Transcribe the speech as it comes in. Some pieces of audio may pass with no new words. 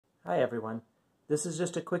Hi everyone. This is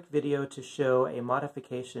just a quick video to show a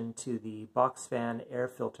modification to the box fan air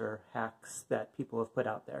filter hacks that people have put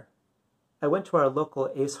out there. I went to our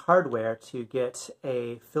local Ace Hardware to get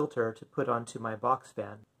a filter to put onto my box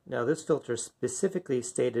fan. Now this filter specifically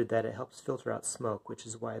stated that it helps filter out smoke, which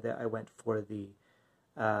is why I went for the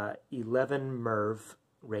 11 MERV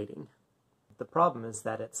rating. The problem is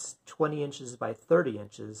that it's 20 inches by 30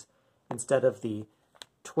 inches instead of the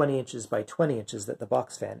 20 inches by 20 inches that the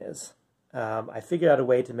box fan is. I figured out a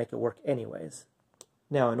way to make it work anyways.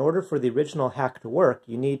 Now, in order for the original hack to work,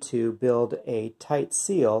 you need to build a tight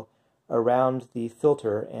seal around the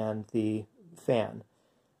filter and the fan.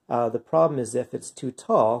 The problem is if it's too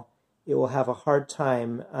tall, it will have a hard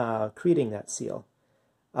time creating that seal.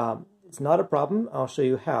 It's not a problem. I'll show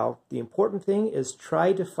you how. The important thing is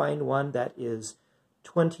try to find one that is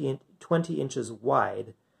 20 inches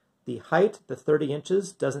wide. The height, the 30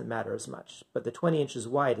 inches, doesn't matter as much, but the 20 inches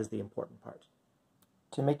wide is the important part.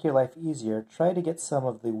 To make your life easier, try to get some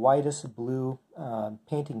of the widest blue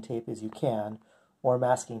painting tape as you can, or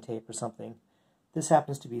masking tape or something. This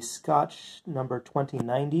happens to be Scotch number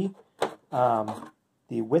 2090.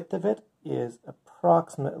 The width of it is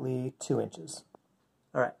approximately 2 inches.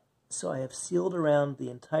 Alright, so I have sealed around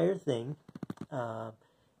the entire thing,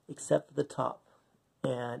 except for the top.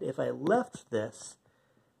 And if I left this,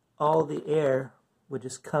 all the air would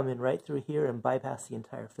just come in right through here and bypass the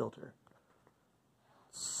entire filter.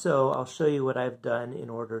 So I'll show you what I've done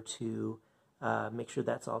in order to make sure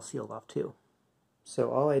that's all sealed off too.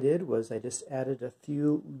 So all I did was I just added a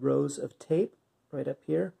few rows of tape right up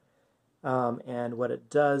here, and what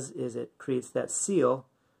it does is it creates that seal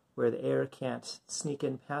where the air can't sneak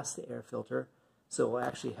in past the air filter, so it will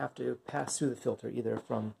actually have to pass through the filter either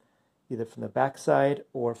from the back side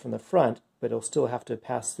or from the front, but it'll still have to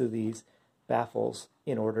pass through these baffles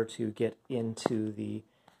in order to get into the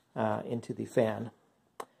fan.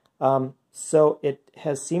 So it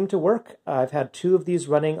has seemed to work. I've had 2 of these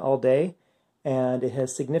running all day, and it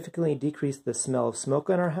has significantly decreased the smell of smoke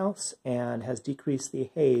in our house and has decreased the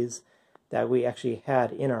haze that we actually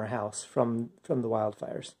had in our house from the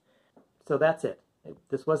wildfires. So that's it.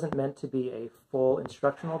 This wasn't meant to be a full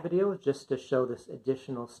instructional video, just to show this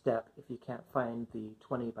additional step if you can't find the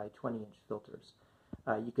 20 by 20 inch filters.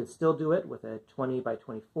 You can still do it with a 20 by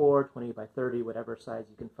 24, 20 by 30, whatever size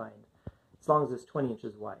you can find, as long as it's 20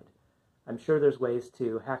 inches wide. I'm sure there's ways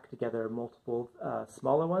to hack together multiple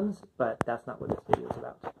smaller ones, but that's not what this video is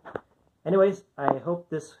about. Anyways, I hope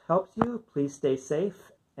this helps you. Please stay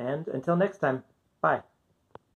safe, and until next time, bye.